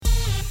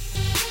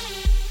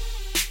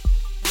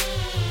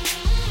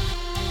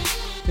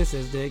This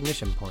is The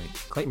Ignition Point,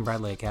 Clayton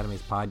Bradley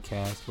Academy's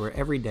podcast, where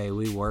every day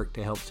we work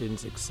to help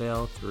students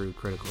excel through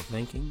critical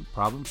thinking,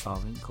 problem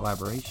solving,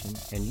 collaboration,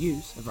 and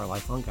use of our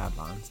lifelong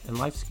guidelines and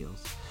life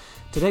skills.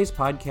 Today's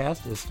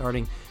podcast is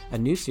starting a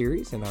new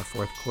series in our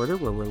fourth quarter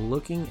where we're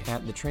looking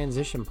at the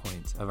transition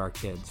points of our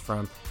kids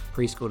from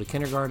preschool to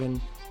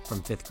kindergarten,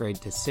 from fifth grade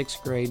to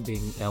sixth grade,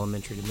 being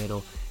elementary to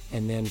middle,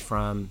 and then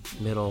from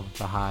middle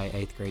to high,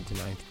 eighth grade to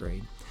ninth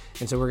grade.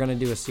 And so we're going to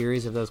do a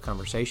series of those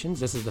conversations.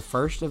 This is the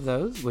first of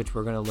those, which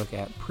we're going to look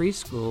at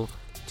preschool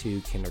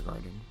to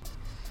kindergarten.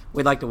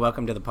 We'd like to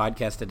welcome to the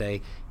podcast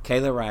today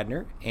Kayla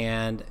Ridenour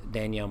and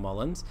Danielle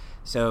Mullins.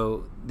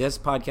 So this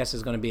podcast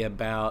is going to be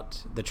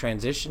about the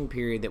transition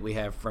period that we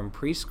have from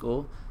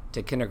preschool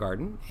to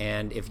kindergarten.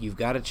 And if you've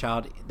got a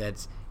child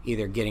that's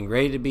either getting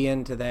ready to be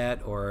into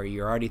that or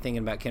you're already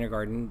thinking about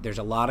kindergarten, there's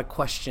a lot of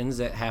questions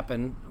that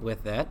happen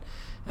with that.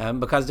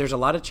 Because there's a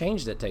lot of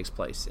change that takes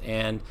place.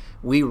 And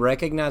we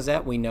recognize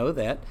that, we know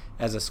that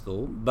as a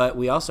school, but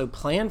we also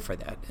plan for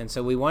that. And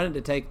so we wanted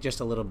to take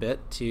just a little bit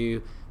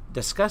to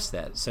discuss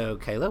that. So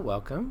Kayla,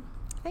 welcome.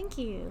 Thank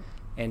you.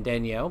 And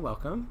Danielle,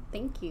 welcome.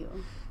 Thank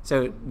you.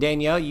 So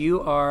Danielle,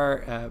 you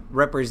are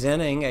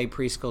representing a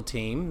preschool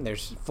team.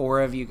 There's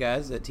 4 of you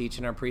guys that teach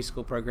in our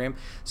preschool program.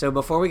 So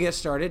before we get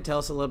started, tell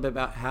us a little bit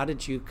about how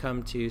did you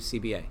come to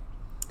CBA?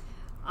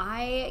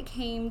 I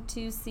came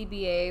to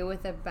CBA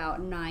with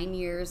about 9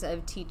 years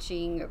of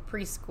teaching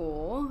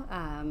preschool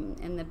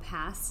in the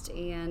past,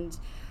 and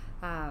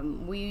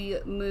we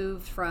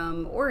moved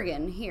from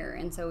Oregon here,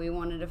 and so we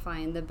wanted to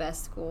find the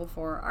best school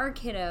for our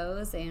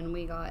kiddos, and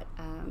we got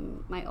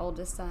my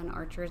oldest son,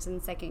 Archer's in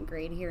second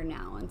grade here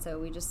now, and so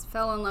we just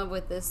fell in love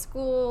with this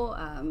school,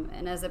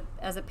 and as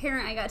a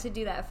parent, I got to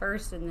do that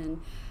first, and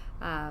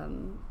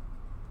then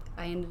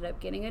I ended up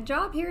getting a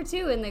job here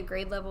too in the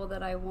grade level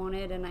that I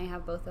wanted, and I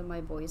have both of my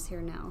boys here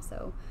now.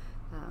 So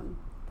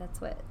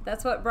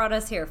that's what brought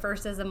us here,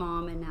 first as a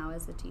mom and now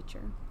as a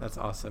teacher. That's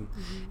awesome.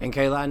 Mm-hmm. And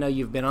Kayla, I know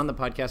you've been on the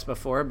podcast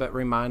before, but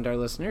remind our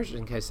listeners,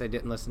 in case they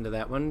didn't listen to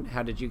that one,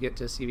 how did you get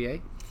to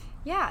CBA?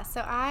 Yeah,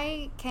 so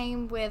I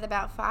came with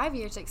about 5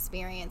 years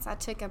experience. I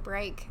took a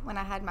break when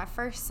I had my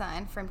first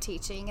son from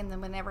teaching, and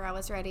then whenever I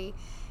was ready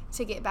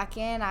to get back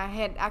in, I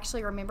had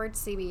actually remembered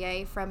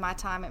CBA from my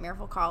time at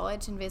Maryville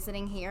College and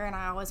visiting here, and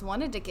I always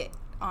wanted to get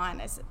on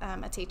as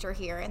a teacher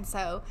here, and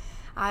so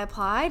I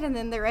applied, and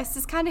then the rest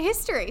is kind of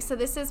history. So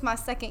this is my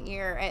second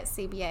year at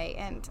CBA,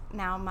 and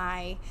now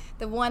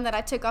the one that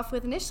I took off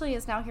with initially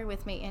is now here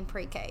with me in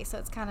PreK, so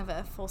it's kind of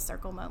a full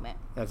circle moment.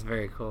 That's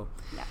very cool.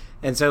 Yeah.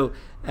 And so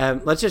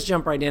let's just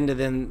jump right into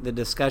then the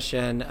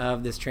discussion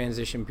of this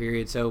transition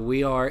period. So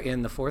we are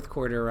in the fourth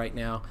quarter right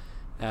now,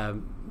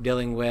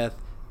 dealing with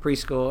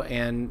preschool,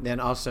 and then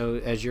also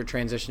as you're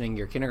transitioning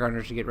your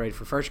kindergartners to get ready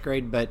for first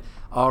grade, but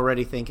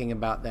already thinking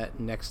about that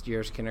next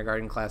year's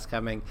kindergarten class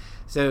coming.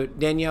 So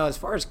Danielle, as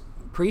far as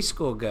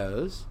preschool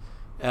goes,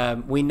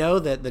 we know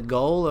that the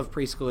goal of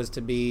preschool is to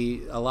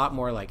be a lot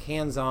more like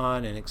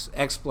hands-on and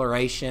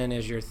exploration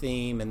is your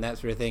theme and that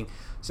sort of thing.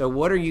 So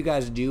what are you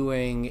guys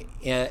doing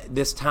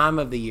this time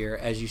of the year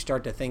as you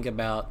start to think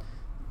about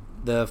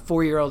the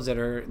 4-year-olds that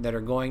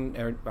are going,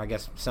 or I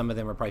guess some of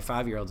them are probably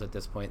 5-year-olds at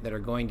this point, that are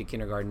going to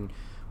kindergarten?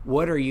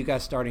 What are you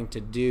guys starting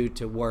to do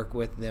to work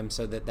with them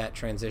so that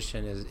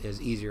transition is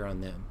easier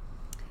on them?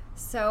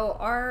 So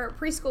our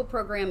preschool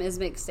program is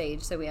mixed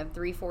age, so we have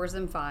 3, 4s,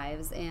 and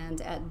 5s, and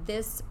at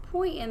this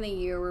point in the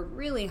year, we're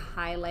really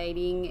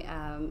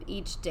highlighting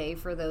each day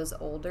for those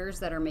olders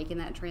that are making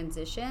that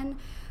transition,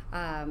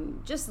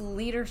 just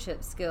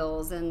leadership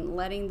skills and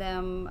letting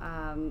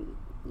them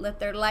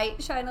let their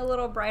light shine a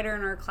little brighter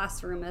in our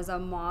classroom as a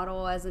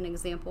model, as an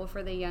example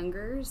for the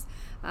youngers,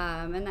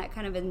 and that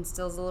kind of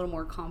instills a little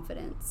more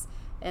confidence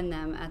in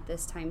them at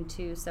this time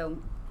too. So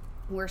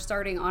we're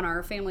starting on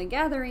our family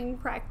gathering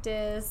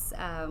practice,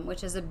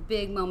 which is a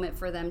big moment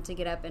for them to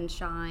get up and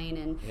shine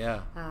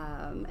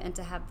and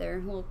to have their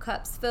little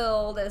cups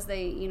filled as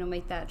they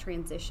make that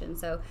transition.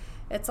 So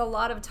it's a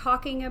lot of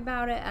talking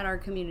about it at our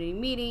community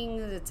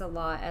meetings. It's a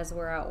lot as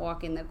we're out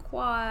walking the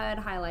quad,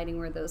 highlighting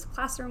where those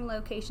classroom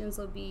locations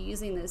will be,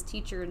 using those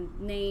teacher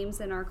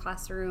names in our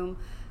classroom,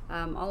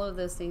 all of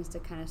those things to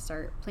kind of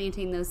start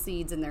planting those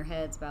seeds in their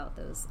heads about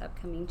those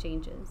upcoming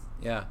changes.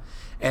 Yeah.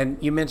 And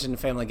you mentioned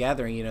family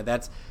gathering.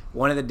 That's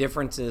one of the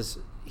differences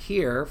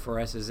here for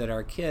us is that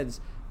our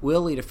kids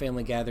will lead a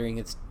family gathering.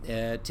 It's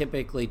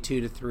typically 2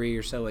 to 3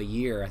 or so a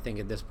year, I think,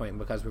 at this point,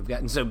 because we've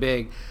gotten so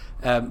big.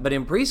 But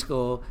in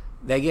preschool,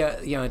 they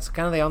get, it's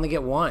kind of, they only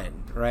get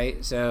one,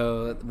 right?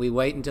 So we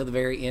wait until the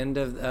very end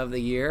of the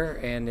year,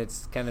 and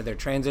it's kind of their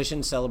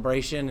transition,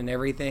 celebration, and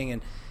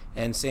everything.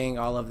 And seeing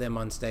all of them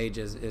on stage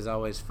is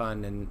always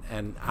fun.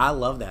 And I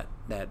love that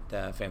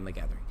family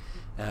gathering.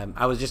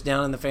 I was just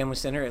down in the family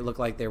center. It looked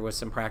like there was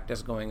some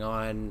practice going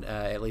on,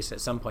 at least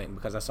at some point,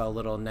 because I saw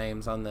little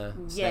names on the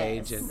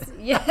stage.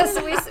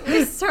 Yes,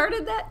 we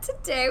started that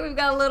today. We've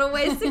got a little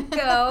ways to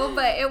go,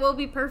 but it will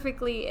be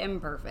perfectly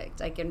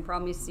imperfect. I can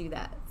promise you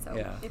that.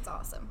 So it's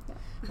awesome. Yeah.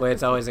 Well,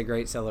 it's always a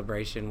great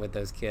celebration with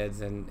those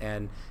kids,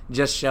 and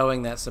just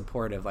showing that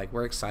support of like,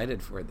 we're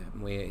excited for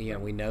them.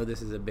 We know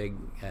this is a big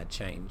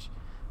change,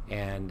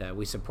 and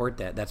we support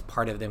that. That's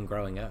part of them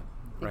growing up.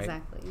 Right?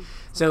 Exactly.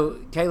 So,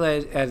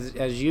 Kayla,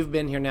 as you've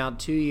been here now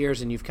 2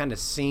 years, and you've kind of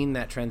seen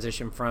that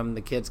transition from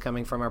the kids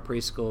coming from our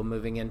preschool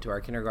moving into our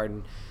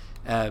kindergarten,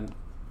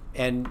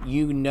 and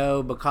you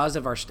know, because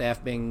of our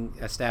staff being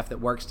a staff that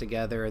works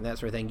together and that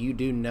sort of thing, you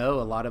do know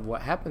a lot of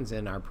what happens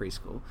in our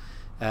preschool,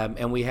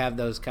 and we have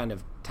those kind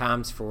of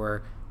times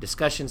for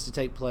discussions to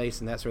take place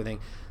and that sort of thing.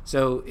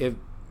 So,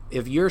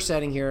 if you're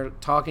sitting here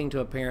talking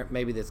to a parent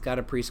maybe that's got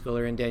a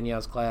preschooler in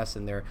Danielle's class,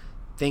 and they're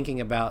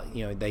thinking about,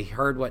 they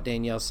heard what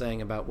Danielle's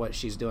saying about what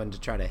she's doing to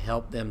try to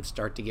help them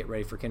start to get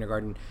ready for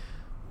kindergarten,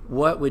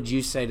 what would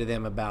you say to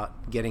them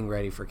about getting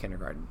ready for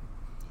kindergarten?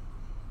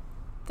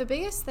 The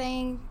biggest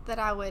thing that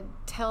I would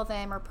tell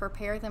them or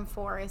prepare them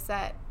for is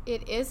that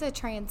it is a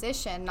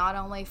transition, not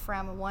only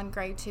from one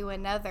grade to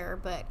another,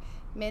 but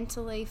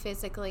mentally,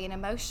 physically, and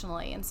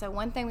emotionally. And so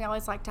one thing we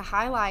always like to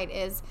highlight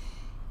is,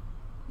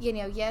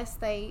 yes,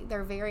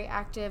 they're very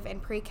active in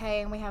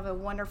pre-K, and we have a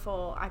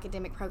wonderful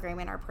academic program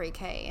in our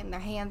pre-K, and they're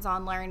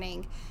hands-on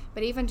learning.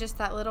 But even just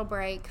that little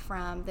break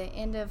from the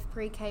end of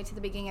pre-K to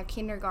the beginning of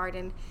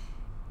kindergarten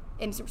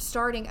and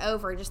starting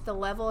over, just the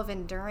level of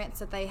endurance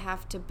that they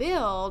have to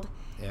build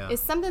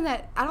is something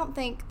that I don't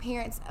think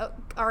parents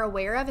are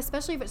aware of,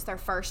 especially if it's their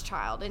first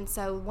child. And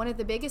so one of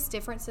the biggest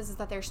differences is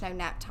that there's no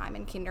nap time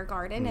in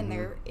kindergarten, and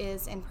there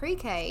is in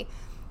pre-K.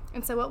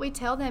 And so what we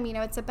tell them,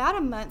 it's about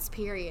a month's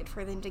period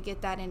for them to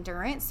get that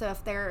endurance. So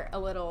if they're a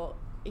little,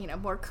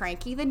 more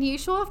cranky than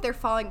usual, if they're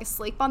falling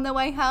asleep on the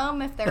way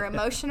home, if they're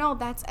emotional,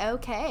 that's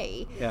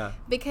okay. Yeah.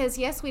 Because,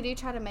 yes, we do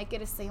try to make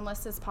it as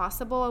seamless as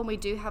possible, and we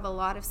do have a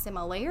lot of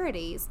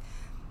similarities,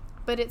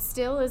 but it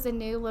still is a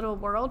new little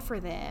world for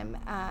them.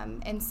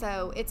 And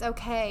so it's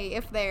okay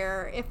if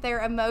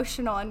they're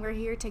emotional, and we're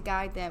here to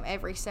guide them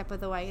every step of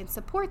the way and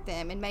support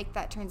them and make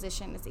that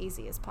transition as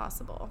easy as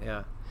possible.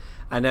 Yeah.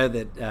 I know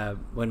that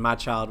when my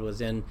child was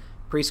in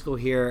preschool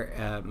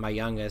here, my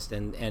youngest,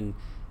 and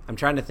I'm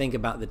trying to think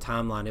about the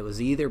timeline. It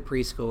was either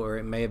preschool or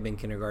it may have been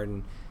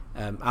kindergarten.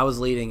 I was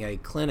leading a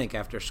clinic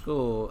after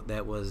school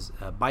that was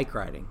bike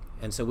riding.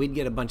 And so we'd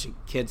get a bunch of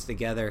kids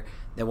together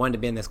that wanted to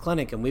be in this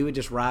clinic, and we would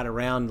just ride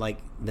around like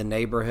the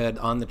neighborhood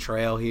on the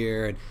trail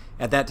here. And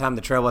at that time,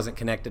 the trail wasn't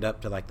connected up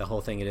to like the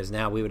whole thing it is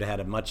now. We would have had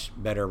a much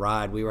better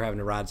ride. We were having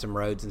to ride some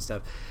roads and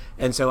stuff.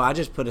 And so I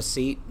just put a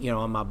seat,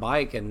 on my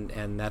bike,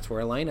 and that's where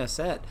Elena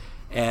sat.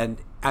 And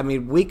I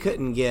mean, we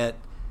couldn't get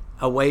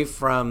away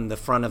from the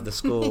front of the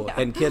school,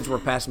 and kids were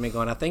passing me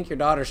going, "I think your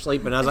daughter's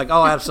sleeping." I was like,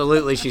 "Oh,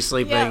 absolutely, she's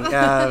sleeping."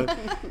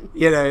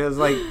 It was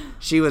like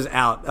she was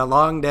out a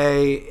long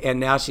day, and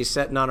now she's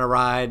sitting on a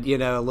ride.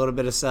 A little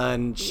bit of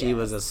sun. She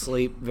was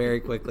asleep very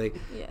quickly.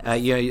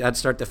 I'd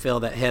start to feel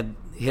that head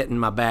hitting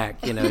my back.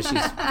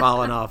 She's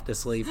falling off to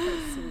sleep.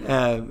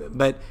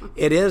 But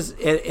it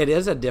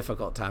is a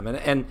difficult time,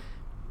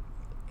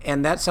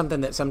 and that's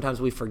something that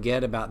sometimes we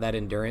forget about, that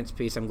endurance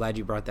piece. I'm glad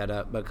you brought that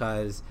up,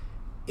 because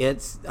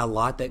it's a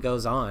lot that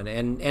goes on,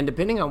 and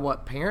depending on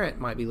what parent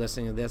might be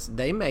listening to this,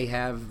 they may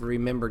have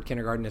remembered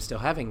kindergarten as still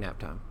having nap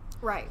time,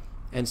 right?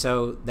 And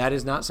so that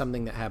is not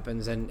something that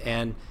happens,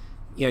 and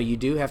you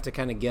do have to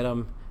kind of get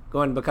them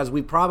going, because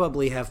we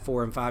probably have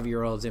 4 and 5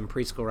 year olds in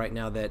preschool right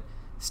now that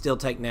still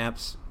take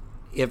naps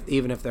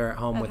even if they're at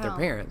home with their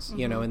parents,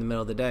 in the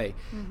middle of the day.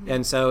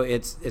 And so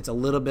it's a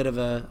little bit of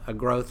a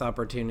growth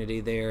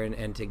opportunity there,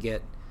 and to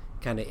get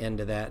kind of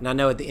into that. And I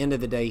know at the end of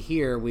the day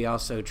here, we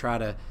also try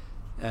to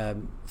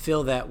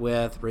fill that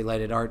with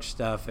related arts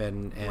stuff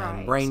and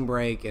brain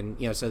break, and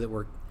so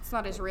that it's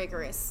not as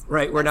rigorous.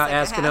 Right, we're not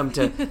asking them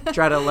to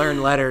try to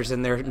learn letters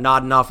and they're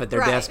nodding off at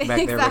their desk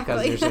back there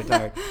because they're so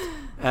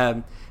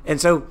tired.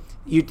 And so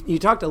you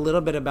talked a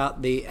little bit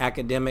about the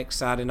academic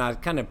side, and I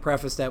kind of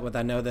prefaced that with,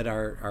 I know that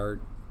our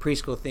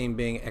preschool theme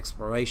being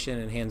exploration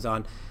and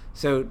hands-on.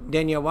 So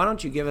Danielle, why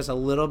don't you give us a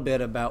little bit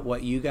about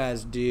what you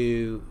guys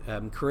do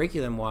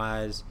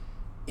curriculum-wise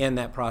in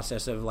that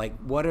process of like,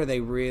 what are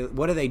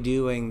they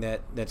doing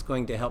that's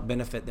going to help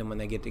benefit them when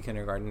they get to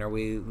kindergarten? Are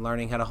we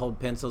learning how to hold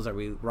pencils? Are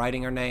we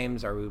writing our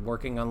names? Are we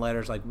working on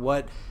letters? Like,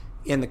 what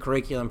in the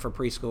curriculum for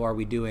preschool are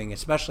we doing,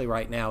 especially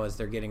right now as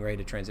they're getting ready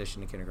to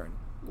transition to kindergarten?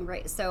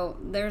 Right. So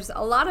there's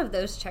a lot of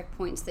those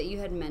checkpoints that you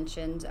had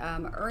mentioned.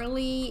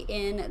 Early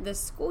in the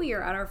school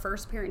year at our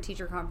first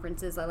parent-teacher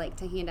conferences, I like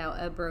to hand out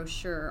a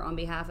brochure on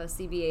behalf of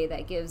CBA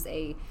that gives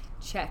a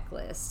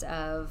checklist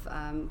of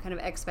kind of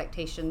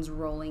expectations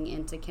rolling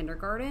into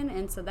kindergarten.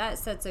 And so that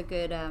sets a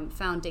good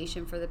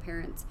foundation for the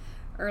parents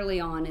early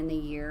on in the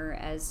year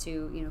as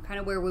to, kind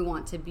of where we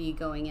want to be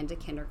going into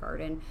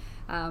kindergarten,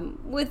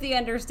 with the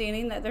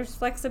understanding that there's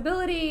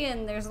flexibility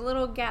and there's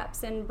little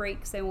gaps and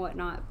breaks and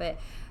whatnot, but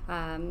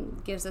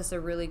gives us a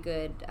really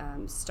good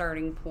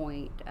starting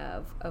point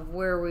of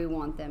where we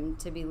want them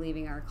to be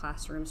leaving our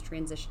classrooms,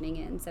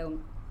 transitioning in. So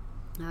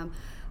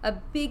a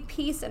big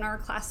piece in our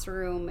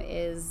classroom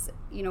is,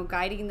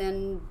 guiding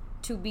them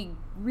to be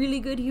really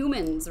good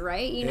humans,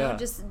 right? You know,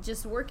 Yeah.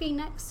 just working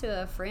next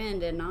to a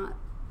friend and not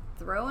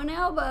throwing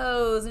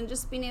elbows, and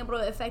just being able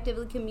to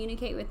effectively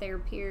communicate with their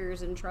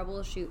peers and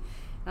troubleshoot.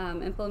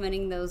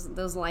 Implementing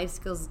those life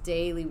skills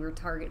daily. We're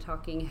target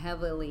talking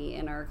heavily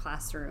in our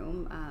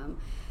classroom.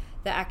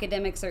 The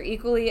academics are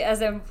equally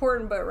as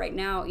important, but right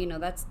now, you know,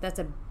 that's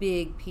a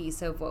big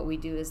piece of what we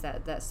do, is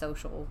that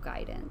social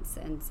guidance.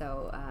 And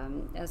so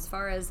as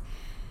far as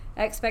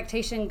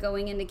expectation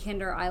going into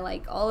kinder, I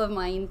like all of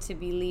mine to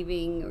be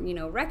leaving, you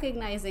know,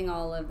 recognizing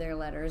all of their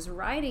letters,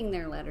 writing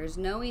their letters,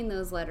 knowing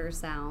those letter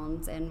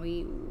sounds, and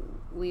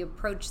we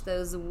approach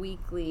those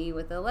weekly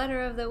with a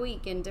letter of the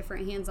week and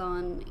different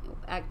hands-on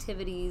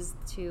activities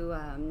to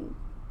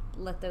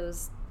let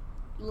those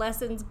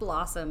lessons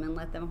blossom and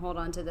let them hold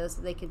on to those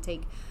so they can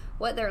take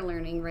what they're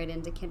learning right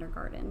into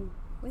kindergarten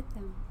with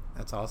them.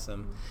 That's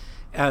awesome.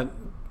 You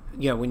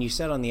know, when you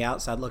sit on the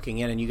outside looking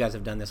in, and you guys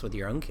have done this with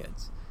your own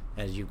kids,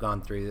 as you've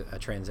gone through a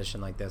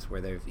transition like this where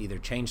they've either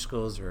changed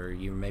schools or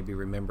you maybe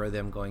remember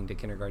them going to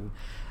kindergarten,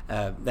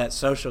 that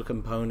social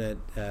component,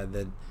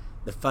 the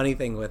funny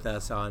thing with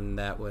us on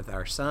that with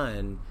our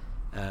son,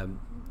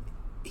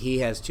 he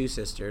has two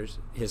sisters.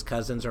 His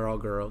cousins are all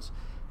girls.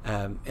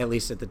 At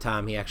least at the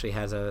time, he actually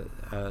has a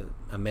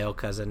male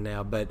cousin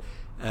now. But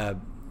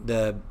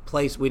the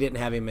place, we didn't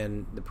have him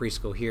in the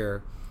preschool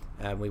here.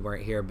 We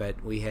weren't here,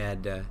 but we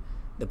had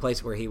the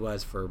place where he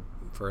was for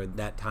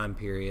that time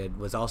period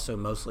was also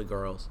mostly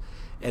girls.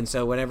 And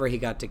so whenever he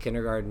got to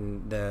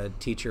kindergarten, the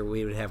teacher,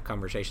 we would have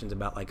conversations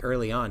about, like,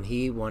 early on,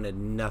 he wanted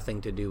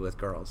nothing to do with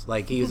girls.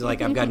 Like, he was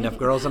like, I've got enough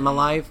girls in my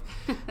life.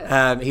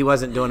 He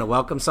wasn't doing a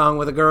welcome song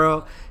with a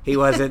girl. He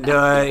wasn't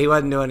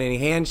doing any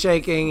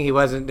handshaking. He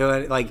wasn't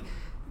doing, like,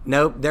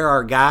 nope, there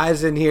are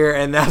guys in here,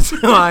 and that's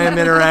who I am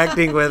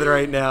interacting with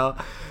right now.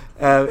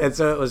 And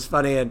so it was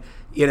funny. And,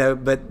 you know,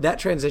 but that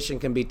transition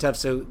can be tough.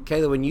 So,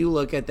 Kayla, when you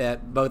look at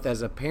that, both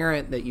as a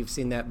parent that you've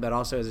seen that, but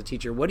also as a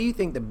teacher, what do you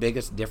think the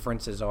biggest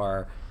differences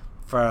are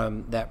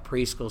from that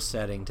preschool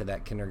setting to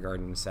that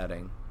kindergarten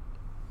setting?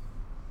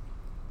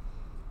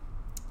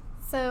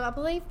 So I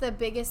believe the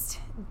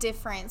biggest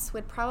difference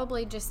would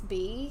probably just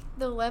be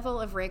the level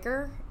of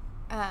rigor.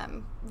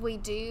 We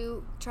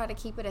do try to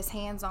keep it as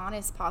hands-on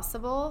as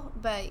possible,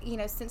 but, you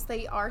know, since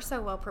they are so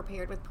well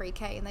prepared with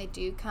PreK and they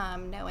do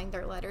come knowing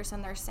their letters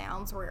and their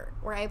sounds,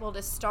 we're able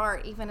to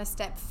start even a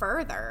step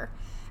further.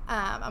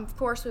 Of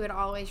course, we would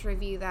always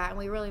review that, and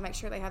we really make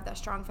sure they have that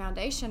strong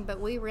foundation, but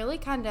we really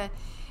kind of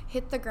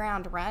hit the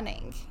ground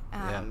running.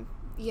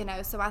 You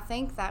know, so I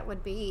think that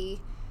would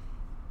be,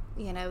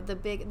 you know,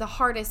 the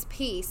hardest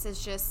piece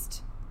is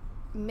just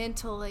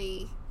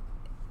mentally,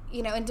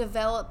 you know, and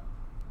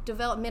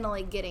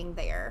developmentally getting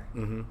there,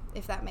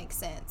 if that makes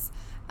sense.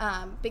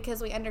 Because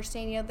we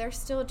understand, you know, they're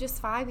still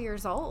just 5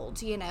 years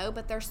old, you know,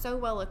 but they're so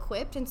well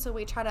equipped. And so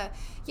we try to,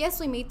 yes,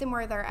 we meet them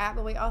where they're at,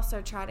 but we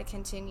also try to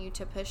continue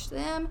to push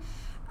them.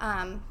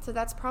 So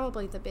that's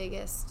probably the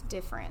biggest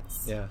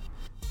difference. Yeah.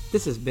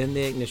 This has been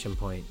The Ignition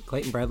Point,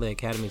 Clayton Bradley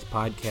Academy's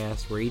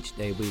podcast, where each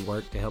day we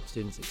work to help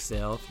students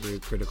excel through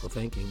critical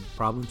thinking,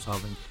 problem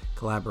solving,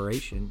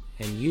 collaboration,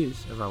 and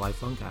use of our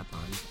lifelong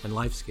guidelines and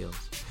life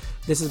skills.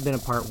 This has been a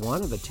part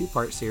one of a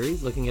two-part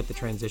series looking at the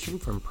transition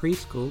from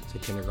preschool to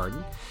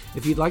kindergarten.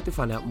 If you'd like to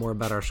find out more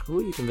about our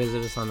school, you can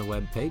visit us on the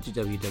webpage,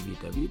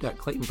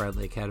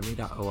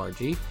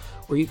 www.claytonbradleyacademy.org,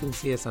 or you can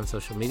see us on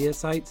social media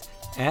sites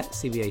at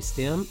CBA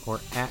STEM or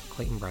at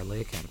Clayton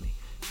Bradley Academy.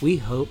 We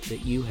hope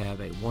that you have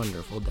a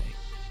wonderful day.